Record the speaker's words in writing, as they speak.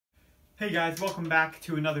Hey guys, welcome back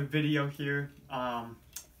to another video here.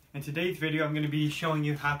 In today's video I'm going to be showing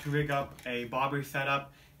you how to rig up a bobber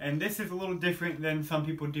setup, and this is a little different than some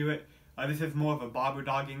people do it. This is more of a bobber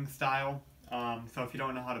dogging style, so if you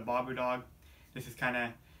don't know how to bobber dog, this is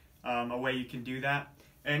kind of a way you can do that.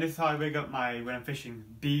 And this is how I rig up when I'm fishing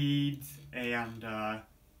beads and a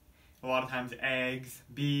lot of times eggs,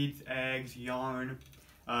 beads, eggs, yarn,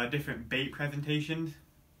 different bait presentations.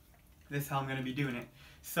 This is how I'm going to be doing it.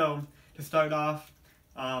 So to start off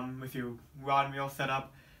with your rod and reel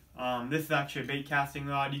setup, this is actually a bait casting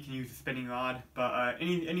rod. You can use a spinning rod, but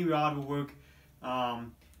any rod will work.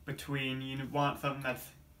 You want something that's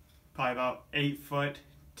probably about 8 foot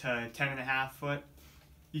to 10.5 foot.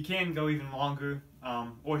 You can go even longer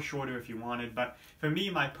or shorter if you wanted, but for me,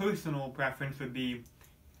 my personal preference would be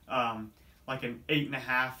like an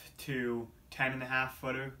 8.5 to 10.5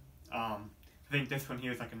 footer. I think this one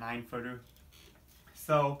here is like a 9 footer.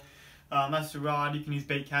 So that's the rod. You can use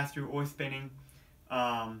bait caster or spinning.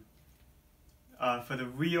 For the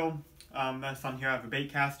reel, that's on here. I have a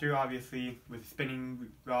bait caster. Obviously, with a spinning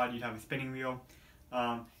rod, you'd have a spinning reel.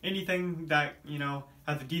 Anything that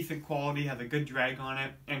has a decent quality, has a good drag on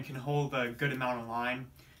it, and can hold a good amount of line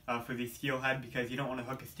for the steelhead, because you don't want to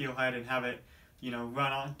hook a steelhead and have it,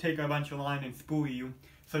 run on, take a bunch of line and spool you.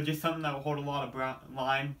 So just something that will hold a lot of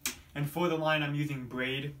line. And for the line, I'm using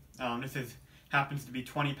braid. This happens to be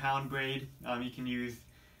 20-pound braid. You can use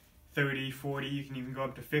 30, 40, you can even go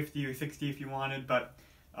up to 50 or 60 if you wanted, but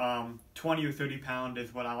 20 or 30 pound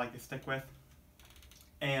is what I like to stick with.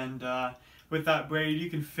 And with that braid, you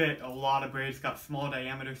can fit a lot of braid. It's got small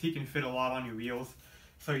diameter, so you can fit a lot on your reels.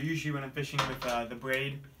 So usually when I'm fishing with the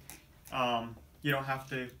braid, you don't have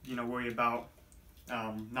to worry about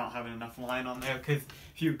not having enough line on there, because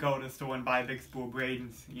if you go to the store and buy a big spool of braid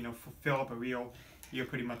and fill up a reel, you're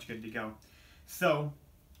pretty much good to go. So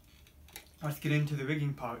let's get into the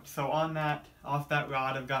rigging part. So off that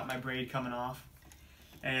rod, I've got my braid coming off,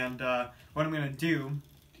 and what I'm going to do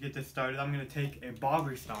to get this started, I'm going to take a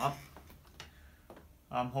bobber stop.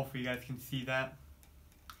 Hopefully you guys can see that.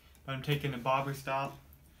 But I'm taking a bobber stop,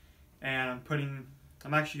 and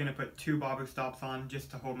I'm actually going to put 2 bobber stops on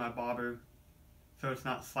just to hold my bobber so it's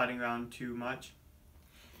not sliding around too much.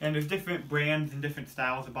 And there's different brands and different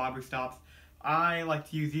styles of bobber stops. I like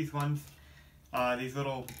to use these ones, these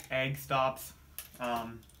little egg stops.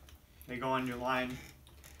 They go on your line.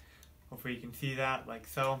 Hopefully you can see that, like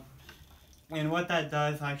so. And what that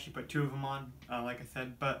does, I actually put 2 of them on, like I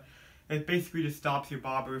said, but it basically just stops your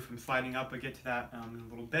bobber from sliding up. I'll get to that in a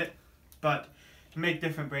little bit. But to make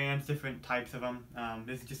different brands, different types of them.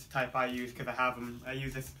 This is just the type I use because I have them. I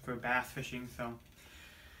use this for bass fishing. So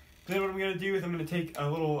then what I'm going to do is I'm going to take a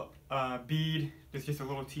little bead. It's just a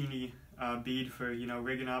little teeny bead for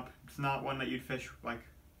rigging up. It's not one that you'd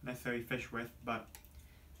necessarily fish with, but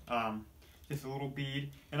just a little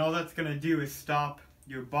bead. And all that's going to do is stop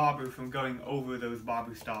your bobber from going over those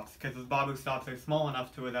bobber stops, because those bobber stops are small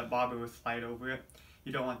enough to where that bobber will slide over it.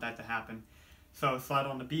 You don't want that to happen. So slide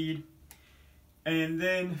on the bead. And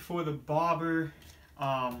then for the bobber,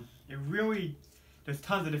 there's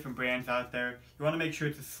tons of different brands out there. You want to make sure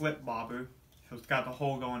it's a slip bobber, so it's got the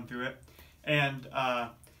hole going through it. And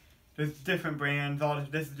there's different brands.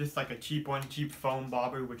 This is just like a cheap foam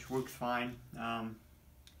bobber, which works fine.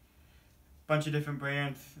 Bunch of different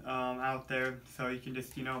brands out there, so you can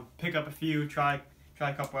just pick up a few, try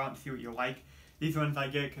a couple out and see what you like. These ones I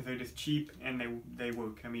get because they're just cheap and they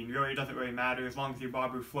work. I mean, really, it doesn't really matter as long as your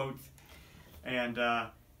bobber floats and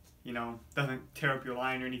doesn't tear up your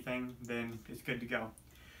line or anything, then it's good to go.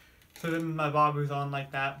 So then my bobber's on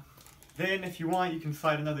like that. Then if you want, you can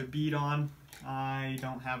slide another bead on. I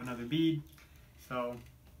don't have another bead, so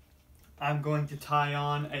I'm going to tie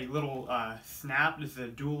on a little snap. This is a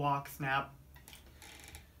dual lock snap.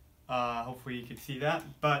 Hopefully you can see that,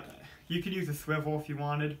 but you could use a swivel if you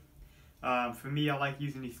wanted. For me, I like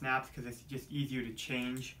using these snaps because it's just easier to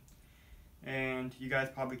change. And you guys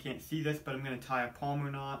probably can't see this, but I'm going to tie a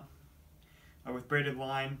palmer knot with braided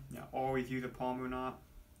line. Always use a palmer knot.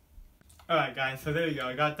 Alright guys, so there you go.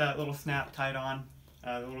 I got that little snap tied on,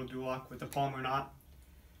 the little dual lock with the palmer knot.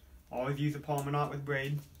 Always use a palmer knot with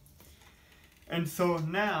braid. And so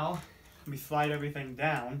now, let me slide everything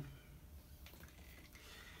down.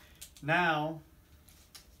 Now,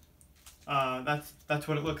 that's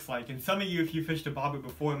what it looks like. And some of you, if you fished a bobber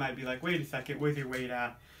before, might be like, wait a second, where's your weight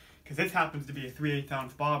at? Because this happens to be a 3/8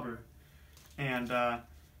 ounce bobber. And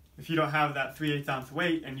if you don't have that 3/8 ounce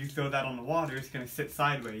weight and you throw that on the water, it's going to sit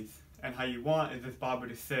sideways. And how you want is this bobber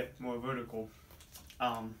to sit more vertical.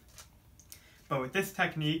 But with this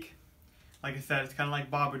technique, like I said, it's kind of like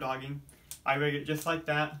bobber dogging. I rig it just like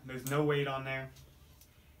that. There's no weight on there.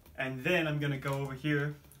 And then I'm going to go over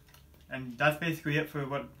here, and that's basically it for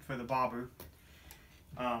the bobber.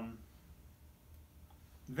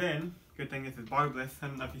 Then, good thing this is barbless. I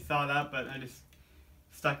don't know if you saw that, but I just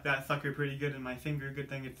stuck that sucker pretty good in my finger. Good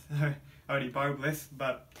thing it's already barbless.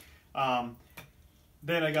 But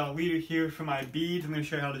then I got a leader here for my beads. I'm going to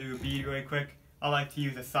show you how to do a bead really quick. I like to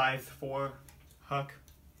use a size 4 hook.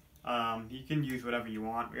 You can use whatever you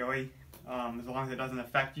want, really, as long as it doesn't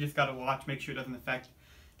affect. You just got to watch, make sure it doesn't affect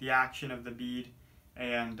the action of the bead,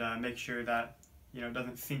 and make sure that it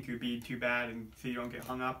doesn't sink your bead too bad, and so you don't get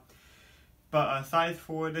hung up. But size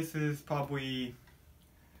 4, this is probably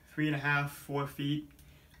 3.5, 4 feet,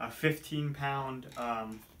 15-pound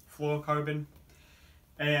fluorocarbon.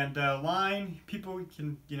 And line, people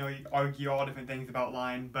can argue all different things about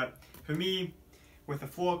line, but for me, with the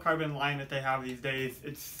fluorocarbon line that they have these days,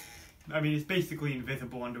 it's basically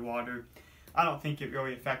invisible underwater. I don't think it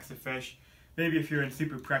really affects the fish. Maybe if you're in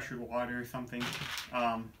super pressured water or something,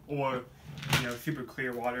 or super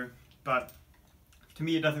clear water, but to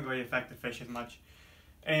me it doesn't really affect the fish as much.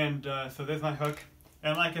 And so there's my hook,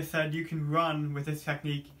 and like I said, you can run with this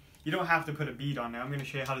technique. You don't have to put a bead on there. I'm going to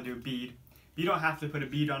show you how to do a bead. You don't have to put a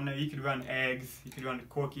bead on there. You could run eggs, you could run a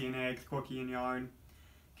corky and eggs, corky and yarn,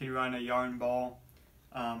 you can run a yarn ball.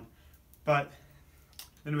 But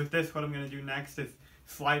then with this, what I'm going to do next is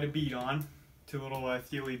slide a bead on to a little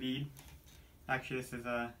steely bead. Actually,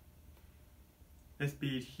 this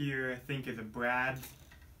bead here, I think, is a Brad's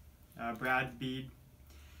bead.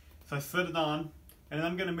 So I slid it on, and then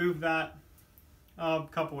I'm going to move that a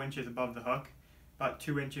couple inches above the hook, about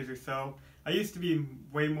 2 inches or so. I used to be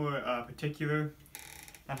way more particular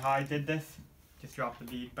on how I did this. Just dropped the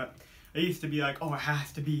bead, but I used to be like, oh, it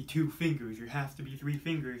has to be 2 fingers, or it has to be 3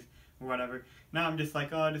 fingers, or whatever. Now I'm just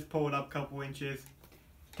like, oh, just pull it up a couple inches.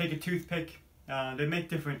 Take a toothpick. They make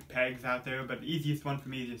different pegs out there, but the easiest one for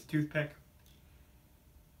me is just toothpick.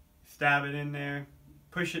 Stab it in there.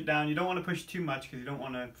 Push it down. You don't want to push too much because you don't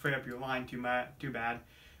want to fray up your line too bad.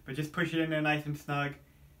 But just push it in there nice and snug,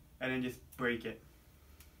 and then just break it.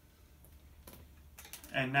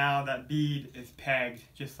 And now that bead is pegged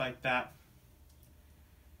just like that.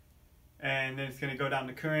 And then it's going to go down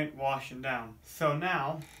the current, washing down. So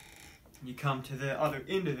now you come to the other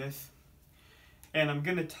end of this, and I'm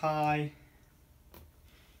going to tie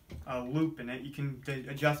a loop in it. You can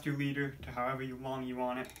adjust your leader to however long you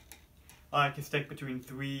want it. I like to stick between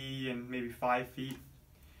 3 and maybe 5 feet.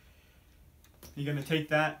 You're going to take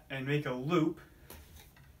that and make a loop.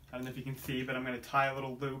 I don't know if you can see, but I'm going to tie a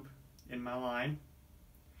little loop in my line.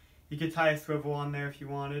 You could tie a swivel on there if you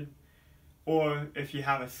wanted, or if you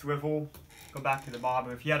have a swivel, go back to the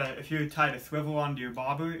bobber. If you tied a swivel onto your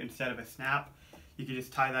bobber instead of a snap, you could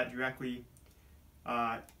just tie that directly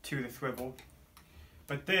to the swivel.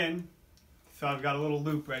 But then, so I've got a little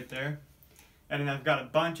loop right there, and then I've got a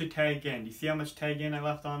bunch of tag end. You see how much tag end I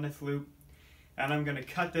left on this loop? And I'm going to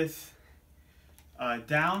cut this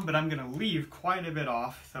down, but I'm going to leave quite a bit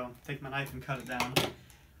off. So take my knife and cut it down.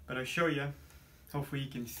 But I'll show you. Hopefully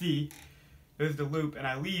you can see. There's the loop, and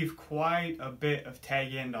I leave quite a bit of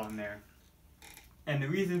tag end on there. And the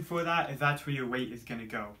reason for that is that's where your weight is going to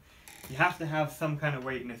go. You have to have some kind of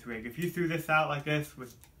weight in this rig. If you threw this out like this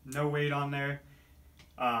with no weight on there,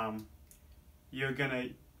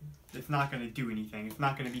 it's not going to do anything. It's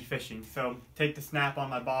not going to be fishing. So take the snap on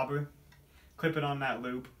my bobber, clip it on that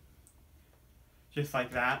loop, just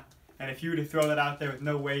like that. And if you were to throw that out there with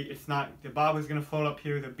no weight, the bobber's going to float up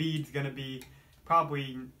here, the bead's going to be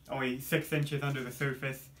probably only 6 inches under the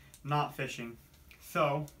surface, not fishing.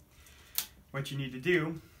 So what you need to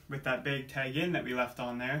do with that big tag in that we left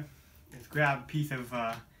on there is grab a piece of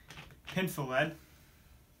pencil lead,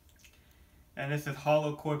 and this is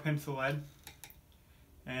hollow core pencil lead,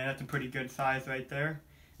 and that's a pretty good size right there.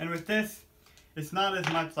 And with this, it's not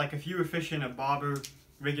as much like if you were fishing a bobber,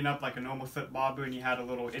 rigging up like a normal slip bobber, and you had a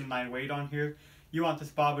little inline weight on here. You want this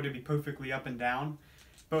bobber to be perfectly up and down,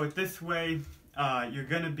 but with this way, you're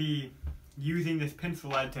going to be using this pencil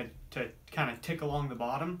lead to kind of tick along the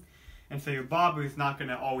bottom, and so your bobber is not going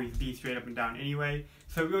to always be straight up and down anyway,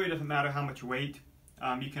 so it really doesn't matter how much weight.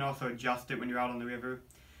 You can also adjust it when you're out on the river,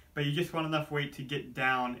 but you just want enough weight to get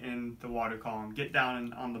down in the water column, get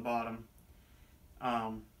down on the bottom,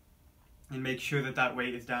 and make sure that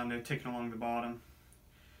weight is down there ticking along the bottom.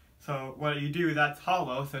 So what you do, that's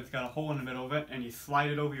hollow, so it's got a hole in the middle of it, and you slide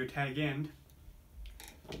it over your tag end.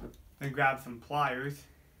 Then grab some pliers,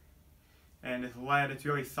 and this lead, it's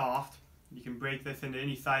really soft. You can break this into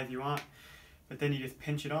any size you want, but then you just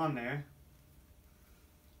pinch it on there.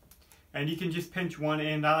 And you can just pinch one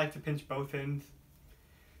end. I like to pinch both ends.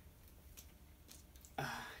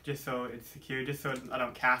 just so it's secure, just so I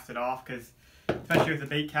don't cast it off, because especially with a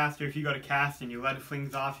bait caster, if you go to cast and your lead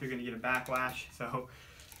flings off, you're going to get a backlash. So,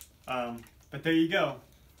 but there you go.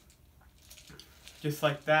 Just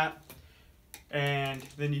like that. And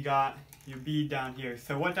then you got your bead down here.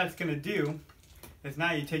 So what that's going to do is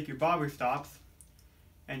now you take your bobber stops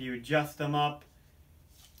and you adjust them up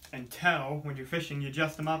until, when you're fishing, you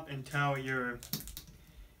adjust them up until your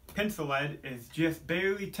pencil lead is just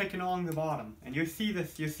barely ticking along the bottom. And you'll see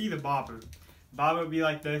this, you'll see the bobber. The bobber will be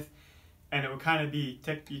like this, and it will kind of be,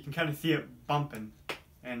 you can kind of see it bumping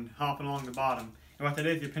and hopping along the bottom. And what that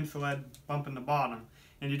is, your pencil lead bumping the bottom.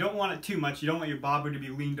 And you don't want it too much. You don't want your bobber to be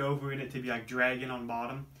leaned over and it to be like dragging on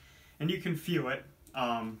bottom. And you can feel it.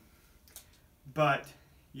 But,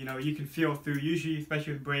 you know, you can feel through, usually,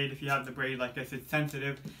 especially with braid, if you have the braid like this, it's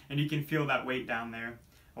sensitive. And you can feel that weight down there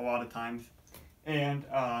a lot of times. And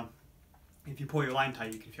if you pull your line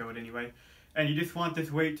tight, you can feel it anyway. And you just want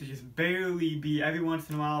this weight to just barely be, every once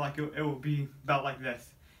in a while, like it will be about like this.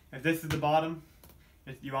 If this is the bottom,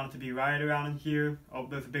 you want it to be right around in here. Oh,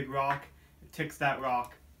 there's a big rock. It ticks that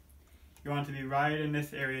rock. You want it to be right in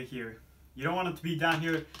this area here. You don't want it to be down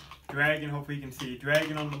here dragging, hopefully you can see,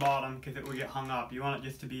 dragging on the bottom because it will get hung up. You want it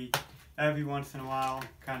just to be every once in a while,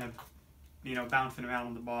 kind of, you know, bouncing around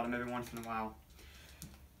on the bottom every once in a while.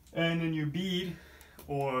 And then your bead,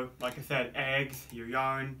 or like I said, eggs, your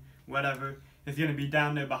yarn, whatever, is going to be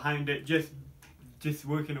down there behind it, just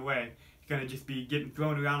working away. It's going to just be getting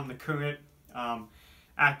thrown around on the current,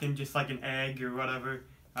 acting just like an egg or whatever,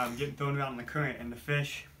 getting thrown around on the current. And the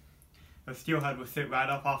fish, the steelhead, will sit right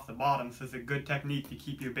up off the bottom, so it's a good technique to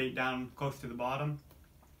keep your bait down close to the bottom.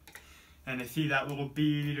 And they see that little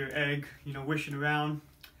bead or egg, you know, wishing around,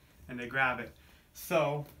 and they grab it.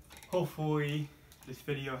 So, hopefully this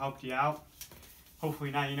video helped you out.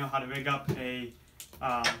 Hopefully now you know how to rig up a,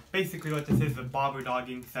 basically what this is, a bobber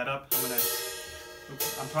dogging setup.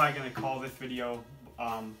 I'm probably going to call this video,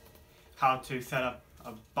 how to set up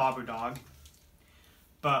a bobber dog.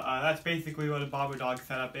 But that's basically what a bobber dog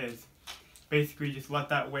setup is. Basically just let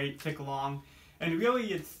that weight tick along. And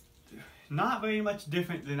really it's not very much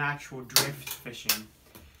different than actual drift fishing.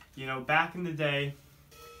 You know, back in the day,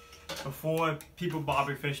 before people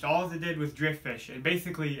bobber fished, all they did was drift fish. And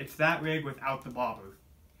basically, it's that rig without the bobber.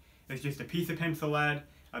 It's just a piece of pencil lead,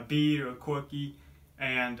 a bead or a corky,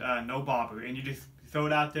 and no bobber. And you just throw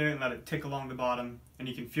it out there and let it tick along the bottom, and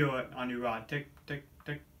you can feel it on your rod. Tick, tick,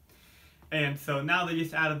 tick. And so now they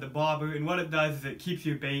just added the bobber, and what it does is it keeps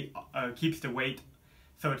your bait, keeps the weight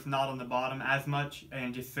so it's not on the bottom as much,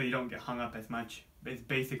 and just so you don't get hung up as much. It's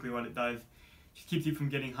basically what it does. Just keeps you from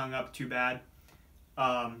getting hung up too bad.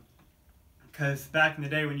 Because back in the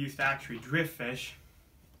day when you used to actually drift fish,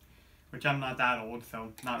 which I'm not that old,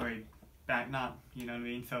 so not very back, not, you know what I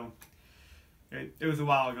mean, so it was a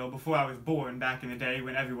while ago, before I was born, back in the day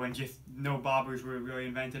when everyone just, no bobbers were really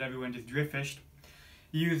invented, everyone just drift fished.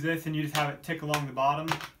 You use this and you just have it tick along the bottom,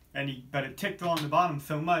 but it ticked along the bottom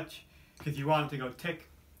so much, because you want it to go tick,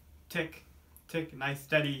 tick, tick, nice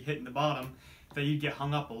steady hitting the bottom, that you'd get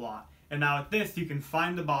hung up a lot. And now with this, you can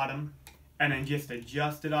find the bottom, and then just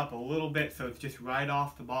adjust it up a little bit so it's just right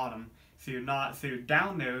off the bottom. So you're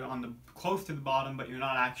down there on the close to the bottom, but you're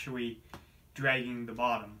not actually dragging the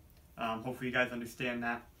bottom. Hopefully you guys understand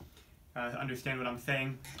that, understand what I'm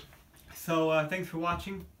saying. So thanks for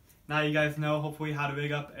watching. Now you guys know hopefully how to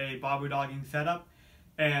rig up a bobber dogging setup,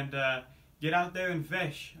 and get out there and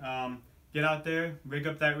fish. Get out there, rig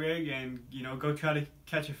up that rig, and you know, go try to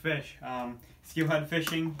catch a fish. Steelhead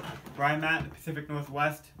fishing, where I'm at, the Pacific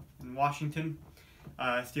Northwest in Washington.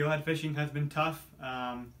 Steelhead fishing has been tough.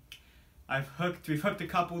 We've hooked a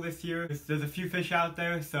couple this year. There's a few fish out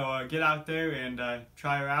there, so get out there and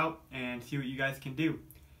try her out and see what you guys can do.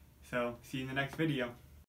 So see you in the next video.